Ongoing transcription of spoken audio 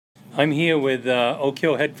I'm here with Oak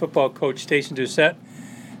Hill head football coach Stacy Doucette.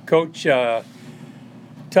 Coach,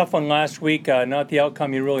 tough one last week, not the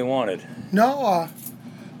outcome you really wanted. No,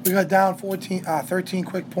 we got down 13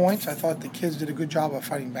 quick points. I thought the kids did a good job of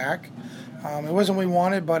fighting back. It wasn't what we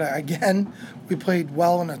wanted, but again, we played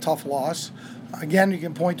well in a tough loss. Again, you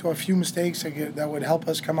can point to a few mistakes that would help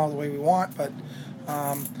us come out the way we want, but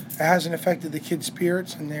it hasn't affected the kids'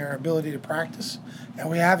 spirits and their ability to practice, and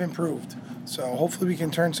we have improved. So hopefully we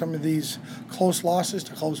can turn some of these close losses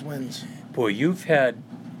to close wins. Boy, you've had,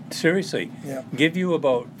 seriously, Yeah. give you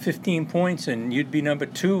about 15 points and you'd be number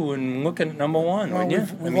 2 and looking at number 1, Well, wouldn't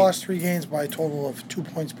you? we've lost 3 games by a total of 2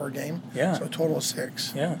 points per game. Yeah. So a total of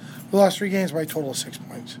 6. Yeah. We lost 3 games by a total of 6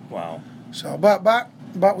 points. Wow. So,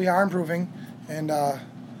 but we are improving, and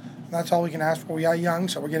that's all we can ask for. We are young,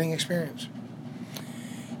 so we're getting experience.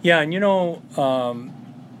 Yeah, and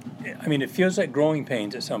I mean, it feels like growing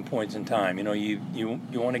pains at some points in time. You know, you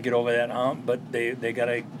want to get over that hump, but they've got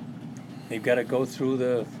to go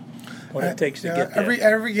through what it takes to get there.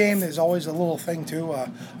 Every game, there's always a little thing too.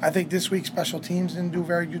 I think this week special teams didn't do a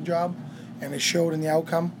very good job, and it showed in the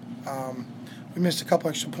outcome. We missed a couple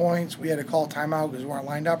extra points. We had to call timeout because we weren't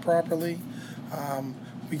lined up properly.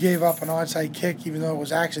 We gave up an onside kick, even though it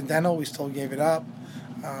was accidental. We still gave it up.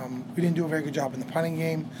 We didn't do a very good job in the punting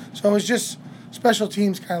game. So it was just special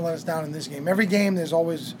teams kind of let us down in this game. Every game, there's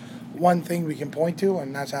always one thing we can point to,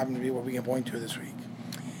 and that's happened to be what we can point to this week.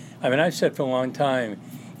 I mean, I've said for a long time,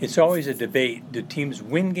 it's always a debate. Do teams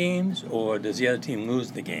win games, or does the other team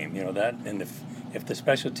lose the game? You know that, and if the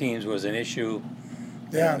special teams was an issue,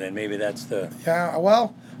 then maybe that's the. Yeah,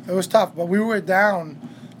 well, it was tough, but we were down,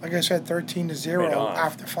 like I said, 13-0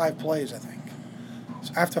 after 5 plays, I think.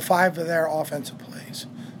 So after 5 of their offensive plays.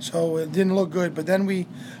 So it didn't look good, but then we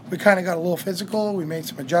kind of got a little physical. We made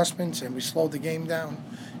some adjustments, and we slowed the game down.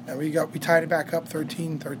 And we tied it back up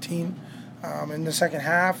 13-13. In the second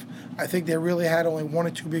half, I think they really had only 1 or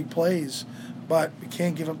 2 big plays, but we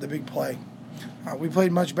can't give up the big play. We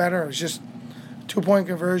played much better. It was just 2-point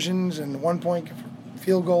conversions and 1-point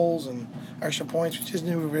field goals and extra points. We just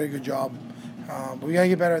didn't do a very good job. But we got to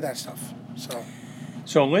get better at that stuff.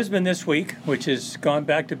 So Lisbon this week, which has gone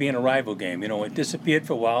back to being a rival game. You know, it disappeared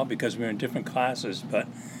for a while because we were in different classes, but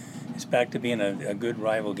it's back to being a good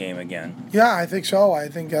rival game again. Yeah, I think so. I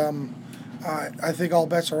think all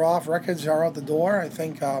bets are off. Records are out the door. I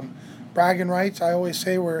think bragging rights, I always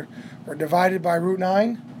say we're divided by Route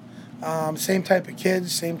 9. Same type of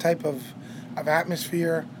kids, same type of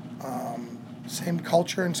atmosphere, same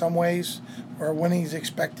culture in some ways, where winning is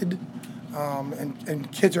expected,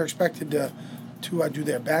 and kids are expected to do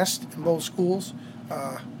their best in both schools.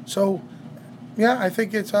 So, yeah, I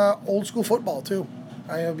think it's old school football too.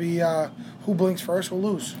 It'll be who blinks first will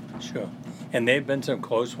lose. Sure. And they've been some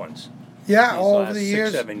close ones. Yeah, all over the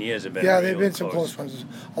years. 6-7 years have been. Yeah, really they've been some close ones.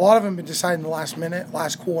 A lot of them have been decided in the last minute,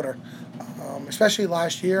 last quarter. Especially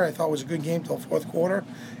last year, I thought it was a good game till fourth quarter,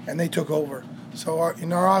 and they took over. So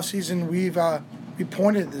in our off season, we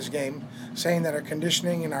pointed at this game, saying that our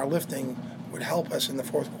conditioning and our lifting would help us in the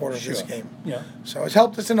fourth quarter of this game. Yeah. So it's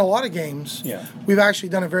helped us in a lot of games. Yeah. We've actually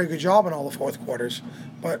done a very good job in all the fourth quarters,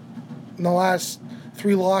 but in the last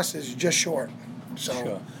 3 losses, just short.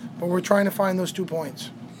 So, but we're trying to find those 2 points.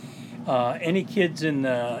 Any kids in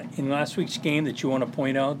last week's game that you want to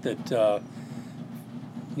point out that played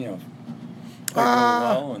really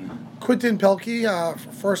well? Quentin Pelkey,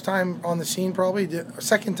 first time on the scene probably,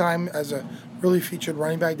 second time as a really featured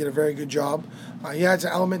running back, did a very good job. He adds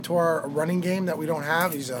an element to our running game that we don't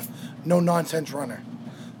have. He's a no-nonsense runner.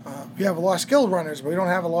 We have a lot of skilled runners, but we don't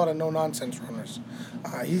have a lot of no-nonsense runners.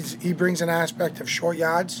 He brings an aspect of short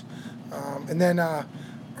yards. And then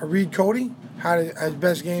Reed Cody had his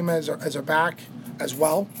best game as a back as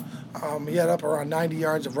well. He had up around 90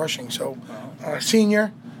 yards of rushing. So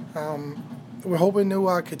senior, we're hoping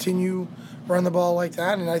to continue run the ball like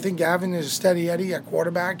that. And I think Gavin is a steady Eddie at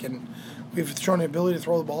quarterback, and we've shown the ability to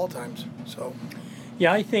throw the ball at times. So,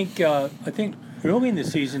 yeah, I think early in the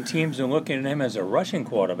season, teams are looking at him as a rushing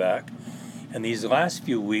quarterback, and these last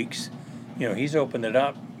few weeks, he's opened it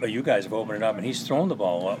up. You guys have opened it up, and he's thrown the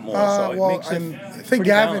ball a lot more. So it makes it I think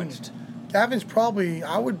Gavin's probably.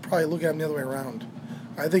 I would probably look at him the other way around.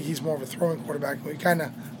 I think he's more of a throwing quarterback. We kind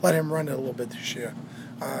of let him run it a little bit this year.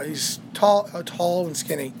 He's tall and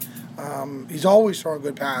skinny. He's always throwing a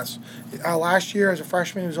good pass. Last year, as a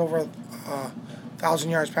freshman, he was over 1,000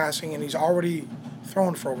 yards passing, and he's already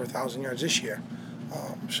thrown for over 1,000 yards this year.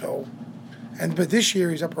 But this year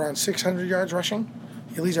he's up around 600 yards rushing.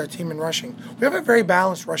 He leads our team in rushing. We have a very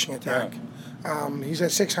balanced rushing attack. Yeah. He's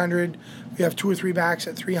at 600. We have 2 or 3 backs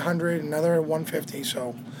at 300, another at 150.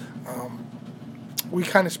 So we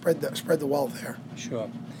kind of spread the wealth there. Sure.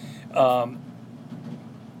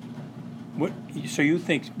 So you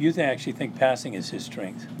actually think passing is his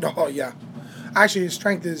strength? Oh yeah, actually his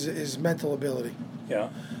strength is mental ability. Yeah.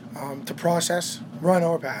 To process, run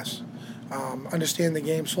or pass, understand the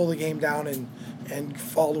game, slow the game down, and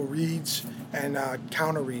follow reads and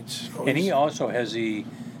counter reads. So and he also has the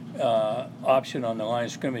option on the line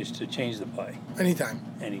of scrimmage to change the play. Anytime.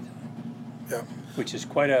 Yeah. Which is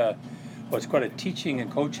quite a teaching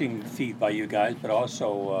and coaching feat by you guys, but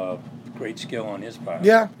also great skill on his part.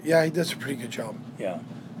 Yeah, he does a pretty good job. Yeah.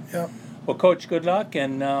 Yeah. Well, Coach, good luck,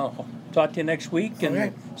 and talk to you next week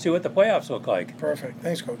and see what the playoffs look like. Perfect.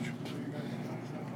 Thanks, Coach.